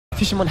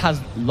Tissuemon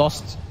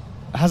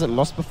hasn't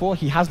lost before.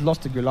 He has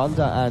lost to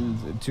Gulanda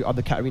and to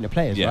other cat arena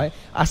players, right?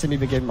 Asim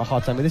even gave him a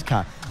hard time with his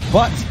cat.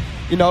 But,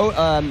 you know,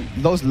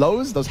 those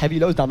lows, those heavy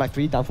lows, down back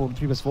 3, down forward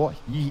 3+4,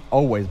 he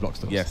always blocks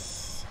those.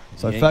 Yes.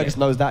 So Fergus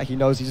knows that. He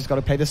knows he's just got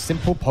to play this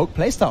simple poke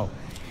playstyle.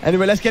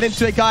 Anyway, let's get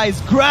into it,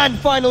 guys. Grand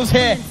finals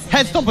here.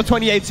 Headstomper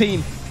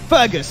 2018.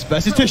 Fergus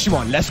versus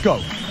Tissuemon. Let's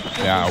go.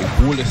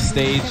 Yeah, wallless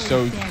stage,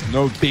 so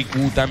no big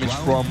wall damage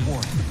from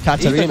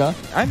Katarina.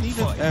 And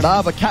even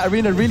nah, but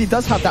Katarina really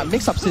does have that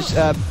mix-up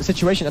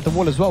situation at the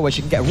wall as well, where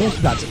she can get wall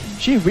splats.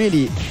 She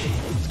really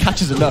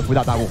catches a nerf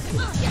without that wall.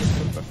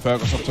 But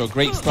Fergus off to a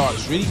great start,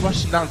 just really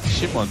rushing down to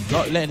Tissuemon,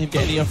 not letting him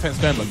get any offense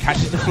going, but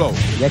catches the flow.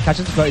 Yeah,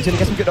 catches the flow. He's going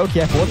to get some good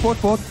OK. Forward, forward,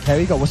 forward. Here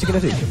we go. What's he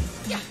going to do?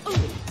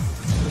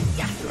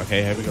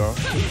 Okay, here we go.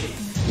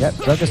 Yep,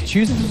 Fergus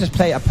choosing to just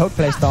play a poke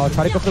play style,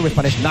 try to go for the whip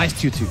punish. Nice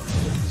 2-2.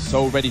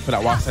 So ready for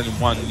that while standing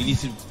 1. You need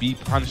to be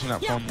punishing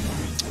that from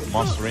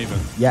Master Raven.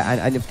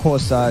 Yeah, and of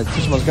course,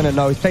 Tissuemon's going to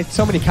know. He's played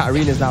so many cat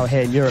arenas now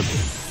here in Europe.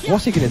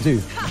 What's he going to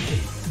do?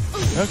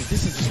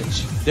 This is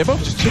just, they're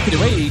both just chipping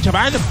away at each other.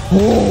 And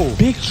a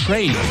big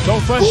trade. So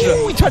first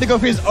he tried to go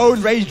for his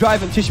own rage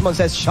drive, and Tissuemon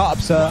says, "Shut up,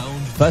 sir."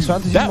 First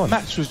round to Tissuemon.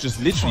 That match was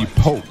just literally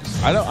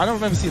pokes. I don't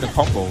remember seeing a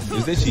combo. It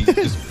was literally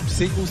just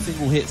single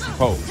hits and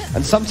pokes.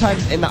 And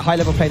sometimes in that high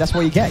level play, that's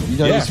what you get. You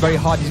know, it's very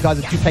hard. These guys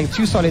are playing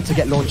too solid to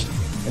get launched,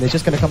 and it's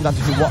just going to come down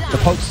to the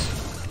pokes.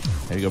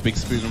 There we go, big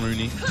spoon and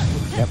Rooney.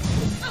 Yep.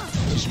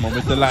 Tissuemon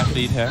with the life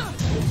lead here.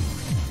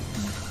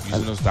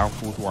 Using those down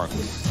forward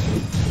ones.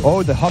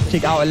 Oh, the hop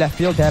kick out of left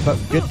field there, but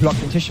good block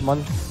from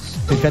Tissuemon.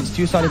 Defense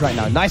too solid right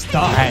now. Nice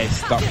start.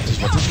 Nice start from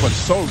Tissuemon. Tissuemon's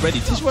so ready.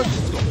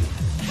 Tissuemon's got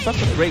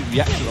such a great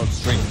reaction on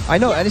string. I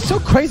know, and it's so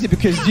crazy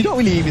because you don't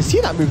really even see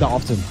that move that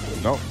often.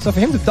 No. So for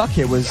him to duck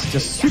here was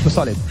just super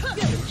solid.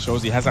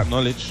 Shows he has that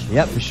knowledge.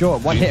 Yep, for sure.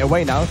 One hit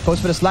away now. Goes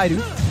for the slide.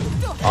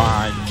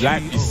 And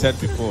like you said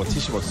before,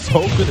 Tissuemon's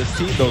so good at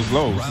seeing those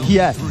lows.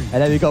 Yeah,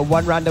 and then we got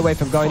 1 round away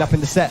from going up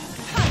in the set.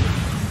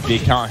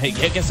 Big counter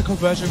hit, gets a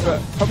conversion,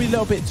 but probably a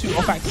little bit too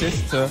off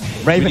axis to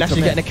Raven really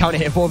actually getting a counter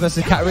hit 4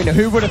 versus Katarina.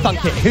 Who would have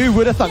thunk it? Who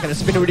would have thunk it? The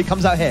spinner really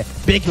comes out here.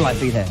 Big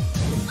life lead here.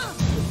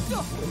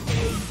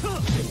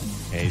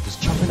 Okay,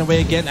 just chopping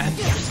away again, and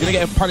he's gonna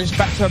get a punish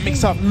back to a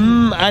mix-up.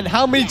 And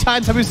how many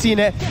times have we seen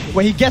it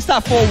where he gets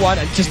that 4-1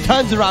 and just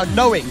turns around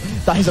knowing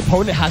that his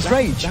opponent has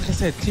rage? Like I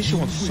said,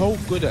 Tissuemon's so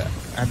good at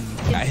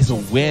his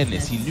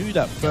awareness. He knew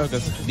that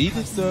Fergus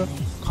needed the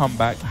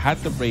comeback, had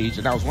the rage,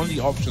 and that was one of the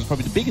options,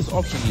 probably the biggest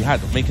option he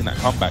had of making that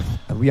comeback.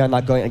 And we are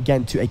now going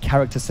again to a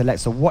character select.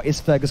 So what is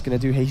Fergus going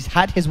to do here? He's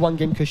had his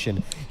 1-game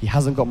cushion. He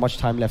hasn't got much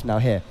time left now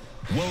here.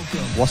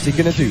 What's he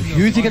going to do?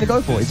 Who's he going to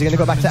go for? Is he going to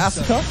go back to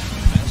Asuka?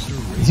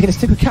 Is he going to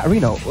stick with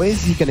Katarina? Or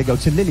is he going to go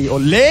to Lily or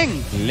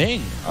Ling?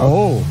 Ling?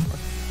 Oh.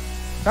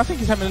 I think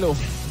he's having a little...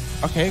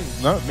 Okay,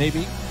 no,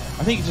 maybe.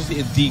 I think he's just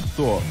in deep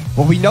thought.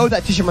 Well, we know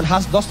that Tissuemon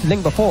has lost to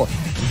Ling before.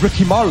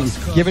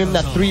 Rikimaru giving him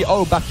that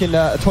 3-0 back in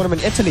a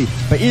tournament in Italy.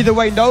 But either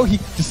way, no, he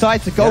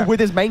decides to go with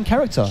his main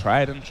character.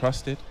 Tried and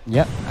trusted.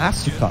 Yep,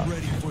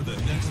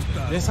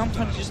 Asuka.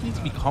 Sometimes you just need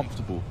to be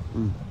comfortable.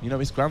 You know,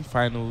 it's grand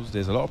finals,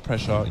 there's a lot of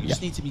pressure. You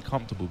just need to be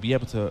comfortable, be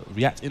able to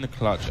react in the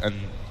clutch and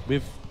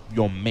with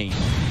your main.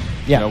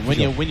 Yeah, you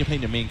know, when you're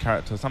playing your main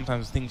character,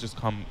 sometimes things just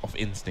come off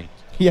instinct.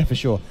 Yeah, for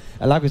sure.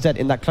 And like we said,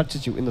 in those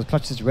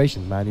clutch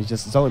situations, man, it's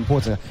just so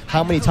important.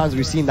 How many times have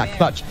we seen that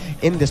clutch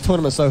in this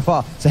tournament so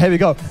far? So here we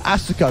go.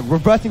 Asuka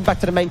reverting back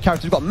to the main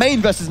character. We've got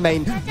main versus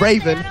main,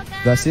 Raven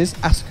versus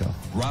Asuka.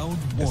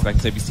 It's like I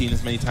said, we've seen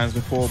this many times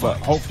before, but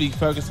hopefully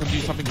Fergus can do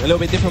something a little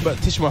bit different. But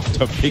Tissuemon off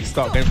to a big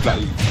start going for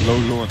that low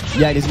launch.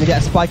 Yeah, and he's going to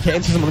get a spike hit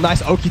into some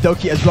nice okie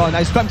dokie as well.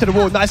 Nice climb to the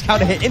wall, nice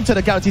counter hit into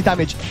the guaranteed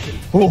damage.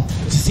 Oh,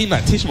 it seemed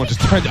like Tissuemon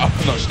just turned it up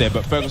a notch there,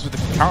 but Fergus with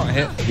the counter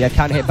hit. Yeah,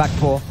 counter hit back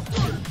 4.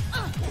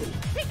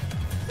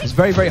 It's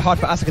very, very hard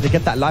for Asuka to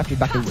get that life lead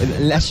back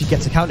unless she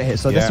gets a counter hit.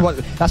 So that's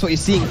what you're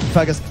seeing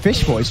Fergus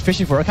fish for. He's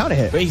fishing for a counter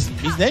hit. But he's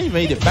nearly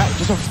made it back.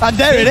 And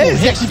there it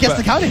is. He actually gets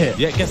the counter hit.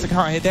 Yeah, gets the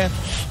counter hit there.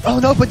 Oh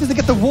no, but doesn't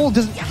get the wall.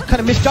 Doesn't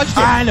kind of misjudged it.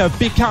 I know,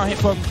 big counter hit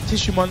from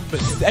Tissuemon,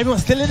 but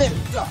everyone's still in it.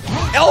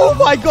 Oh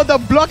my god, the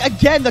block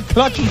again, the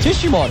clutch from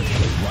Tissuemon.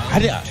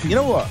 You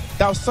know what?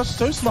 That was so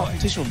smart from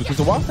Tissuemon because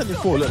the while standing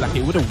 4 looked like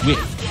it would have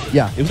whipped.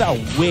 Yeah. It was at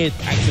a weird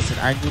axis and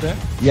angle there.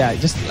 Yeah,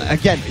 just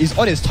again, he's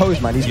on his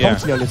toes, man. He's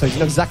constantly on his toes. He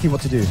knows exactly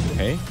what to do.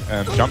 Okay,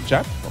 jump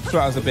jab. I thought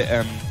that was a bit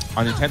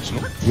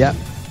unintentional. Yeah.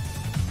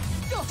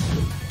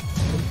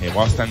 Okay,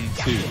 while standing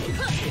 2.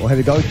 Well, here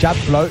we go. Jab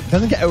blow.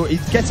 Doesn't get. He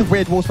gets a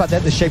weird wall spot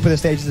there. The shape of the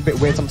stage is a bit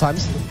weird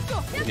sometimes.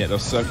 Yeah,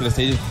 those circular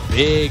stages.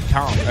 Big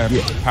count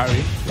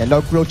parry. Yeah,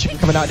 no grilled chicken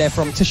coming out there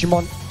from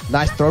Tissuemon.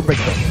 Nice throw break.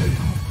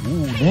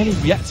 Ooh, nearly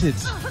reacted.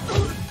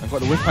 I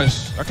got the whip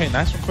punish. Okay,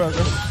 nice from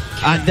Fergus.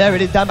 And there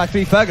it is, down by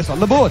 3. Fergus on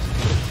the board.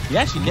 He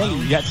actually nearly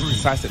reacted to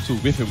side step 2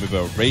 with him with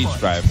a rage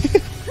drive.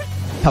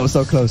 That was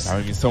so close. That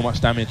would mean so much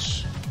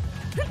damage.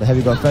 But here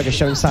we go. Fergus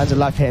showing signs of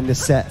life here in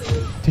this set.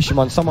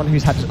 Tissuemon, someone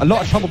who's had a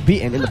lot of trouble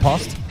beating in the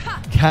past.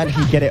 Can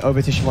he get it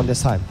over Tissuemon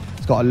this time?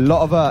 He's got a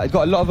lot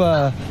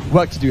of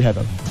work to do here,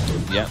 though.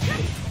 Yeah.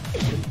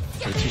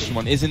 So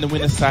Tissuemon is in the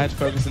winner's side,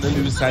 Fergus in the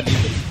loser's side.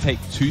 Needs to take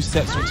 2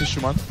 sets from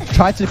Tissuemon.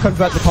 Try to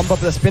convert the combo,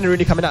 but the spinner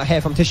really coming out here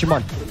from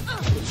Tissuemon.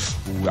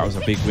 Ooh, that was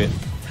a big whip.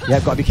 Yeah,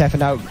 got to be careful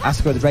now.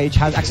 Asuka with Rage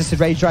has access to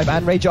Rage Drive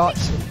and Rage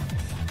Arts.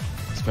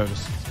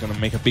 Fergus is going to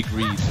make a big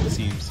read, it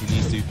seems. He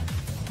needs to.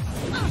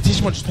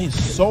 Tissuemon just playing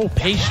so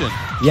patient.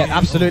 Yeah,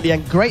 absolutely,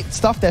 and great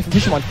stuff there from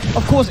Tissuemon.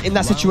 Of course, in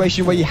that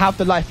situation where you have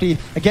the life lead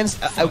against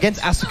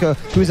Asuka,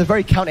 who is a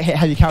very counter-hit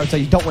heavy character,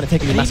 you don't want to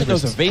take any massive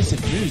risks. Those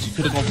evasive moves, you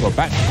could have gone for a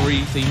back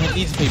 3, so you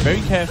need to play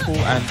very careful,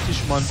 and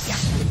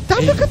Tissuemon...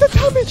 Damn, look at the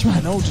damage, man!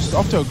 I know, just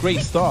off to a great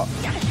start.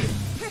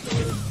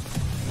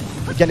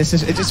 Again, it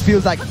just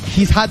feels like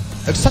he's had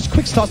such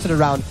quick starts to the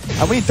round,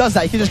 and when he does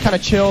that, he can just kind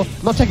of chill,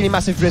 not take any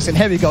massive risks, and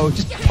here we go,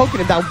 just poking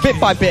him down bit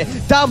by bit,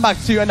 down back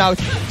 2, and now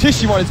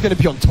Tissuemon is going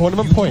to be on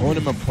tournament point.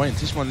 Tournament point,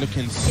 Tissuemon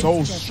looking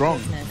so strong.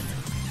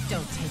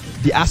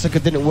 The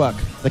Asuka didn't work,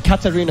 the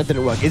Katarina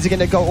didn't work. Is he going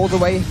to go all the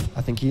way?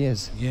 I think he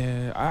is.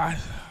 Yeah,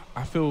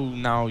 I feel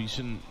now you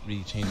shouldn't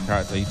really change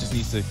character, he just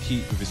needs to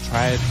keep with his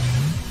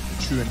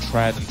true and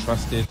tried and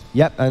trusted.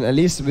 Yep, and at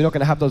least we're not going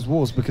to have those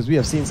walls because we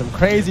have seen some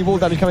crazy wall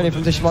damage coming in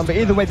from Tissuemon. But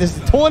either way, there's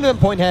a tournament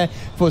point here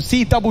for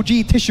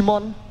CGG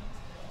Tissuemon.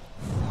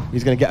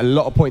 He's going to get a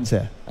lot of points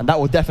here, and that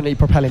will definitely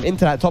propel him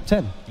into that top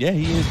 10. Yeah,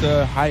 he is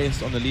the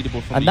highest on the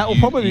leaderboard from and that will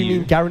probably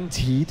mean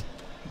guaranteed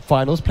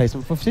finals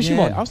placement for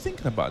Tissuemon. Yeah, I was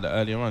thinking about that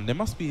earlier on. There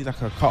must be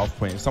like a cut-off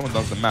point. If someone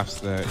does the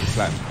maths, it's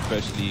like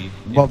virtually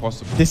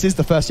impossible. This is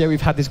the first year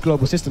we've had this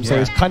global system, so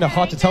it's kind of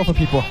hard to tell for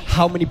people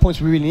how many points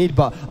we really need.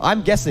 But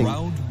I'm guessing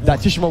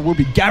that Tissuemon will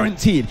be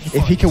guaranteed,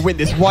 if he can win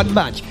this one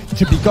match,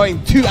 to be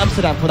going to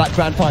Amsterdam for that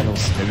grand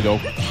finals. There we go.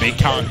 Big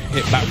count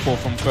hit back 4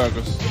 from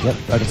Fergus. Yep,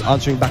 Fergus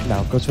answering back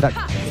now. Goes for that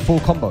full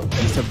combo.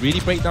 Needs to really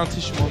break down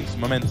Tissuemon's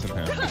momentum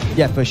here.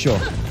 Yeah, for sure.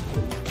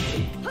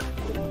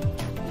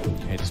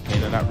 Okay, just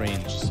playing at that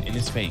range, just in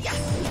his face.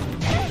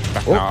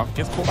 Back now.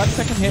 Gets caught by the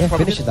second hit. Yeah,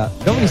 finishes that.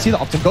 Don't really see that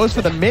often. Goes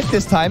for the mid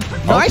this time.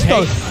 Nice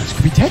though. This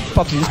could be dead,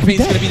 Bubsy. This could be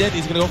dead. He's going to be dead.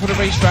 He's going to go for the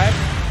race drive.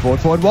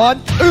 Forward 1.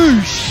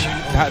 Oosh!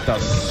 That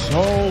does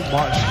so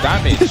much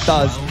damage. It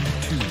does.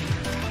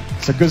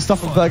 So good stuff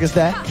from Fergus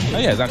there. Oh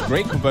yeah, that's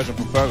great conversion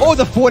from Fergus. Oh,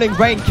 the falling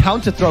rain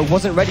counter throw.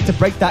 Wasn't ready to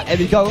break that. There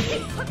we go.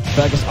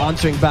 Fergus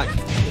answering back.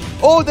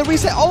 Oh, the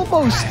reset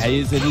almost. Yeah,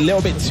 he's a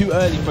little bit too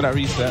early for that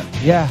reset.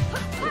 Yeah.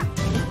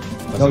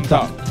 No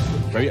doubt.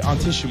 Very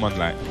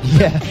Tissuemon-like.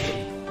 Yeah.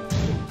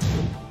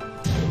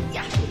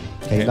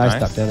 Okay, nice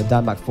duck there. The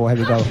down back 4. Here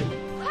we go.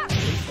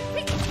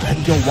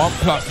 And your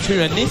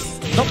 1+2, and this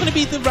not going to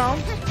be the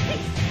round.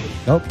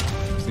 Nope.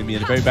 He's going to be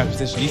in a very bad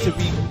position. Needs to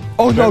be.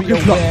 Oh no,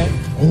 good block.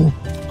 Oh,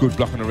 good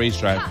block on the race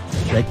drive.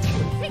 Okay.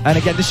 And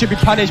again, this should be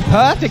punished.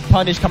 Perfect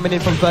punish coming in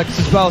from Fergus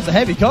as well. So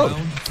here we go.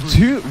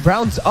 2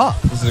 rounds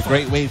up. This is a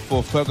great way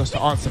for Fergus to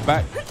answer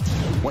back.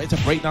 Wanting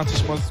to break down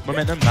Tissuemon's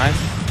momentum. Nice.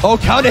 Oh,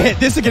 counter hit.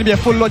 This is going to be a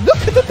full launch.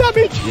 Look at the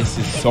damage. This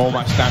is so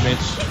much damage.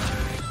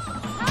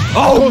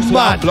 Oh,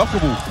 man.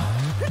 Unblockable.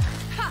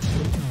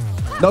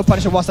 No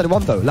punishment whilst at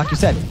 1 though. Like you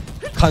said,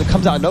 kind of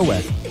comes out of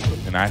nowhere.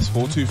 A nice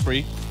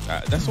 4-2-3.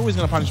 That's always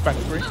going to punish back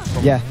 3.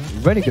 Yeah,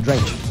 really good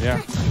range.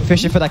 Yeah.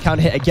 Fishing for that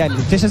counter hit again.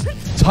 This is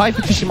time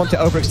for Tissuemon to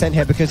overextend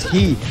here because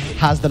he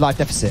has the life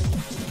deficit.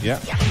 Yeah.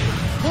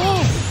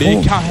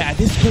 Big counter hit.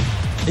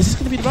 Is this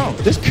going to be the round?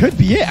 This could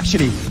be it,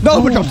 actually.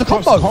 No, but drops the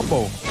combo.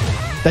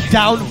 The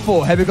down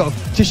 4. Here we go.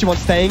 Tissuemon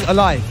staying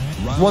alive.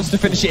 Wants to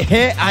finish it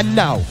here and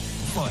now.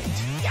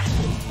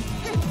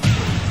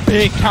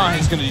 Big counter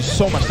is going to do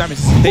so much damage.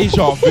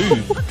 Deja vu.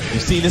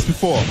 You've seen this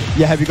before.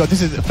 Yeah, here we go.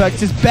 This is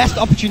Fergus' best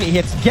opportunity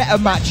here to get a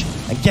match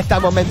and get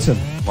that momentum.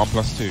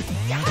 1+2.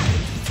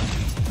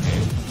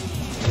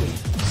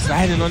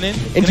 Sliding on in.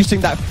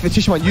 Interesting that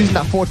Tissuemon using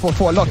that forward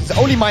 4-4 a lot. It's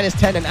only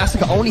 -10 and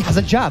Asuka only has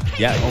a jab.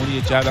 Yeah, only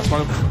a jab. That's one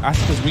of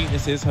Asuka's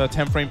weaknesses, her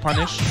 10-frame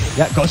punish.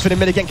 Yeah, goes for the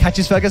mid again,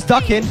 catches Fergus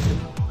ducking.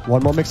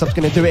 One more mix-up's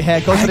going to do it here.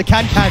 Goes for the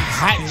can-can.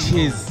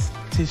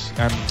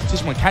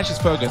 Tissuemon catches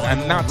Fergus,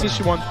 and now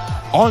Tissuemon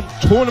on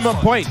tournament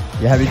point.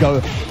 Yeah, here we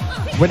go.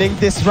 Winning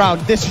this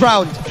round. This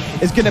round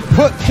is going to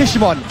put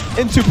Tissuemon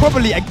into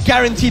probably a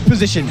guaranteed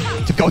position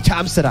to go to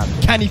Amsterdam.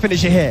 Can he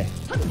finish it here?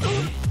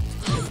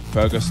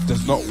 Fergus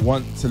does not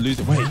want to lose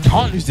it. Wait, he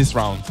can't lose this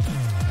round.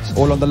 It's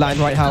all on the line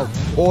right now.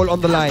 All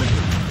on the line.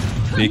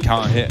 Big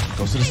counter hit.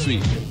 Goes to the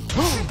sweep.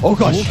 Oh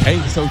gosh.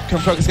 Okay, so can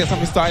Fergus get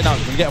something started out?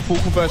 Can we get a full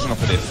conversion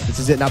off of this? This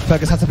is it now.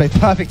 Fergus has to play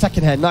perfect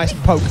Tekken here. Nice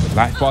poke.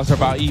 Life bars are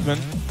about even.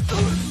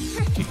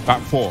 Kick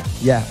back 4.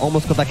 Yeah,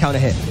 almost got that counter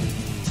hit.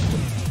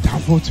 Down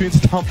 4-2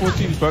 into down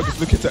 4-2. Fergus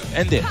looking to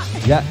end it.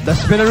 Yeah, the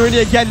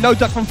spinneroonie again. No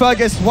duck from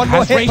Fergus. One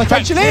more hit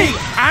potentially.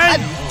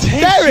 And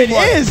there it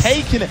is.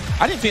 Taking it.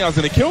 I didn't think I was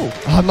going to kill.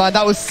 Oh man,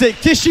 that was sick.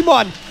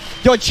 Tissuemon,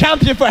 your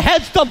champion for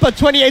Headstomper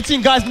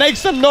 2018. Guys, make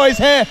some noise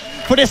here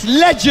for this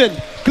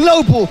legend,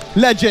 global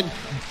legend.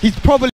 He's probably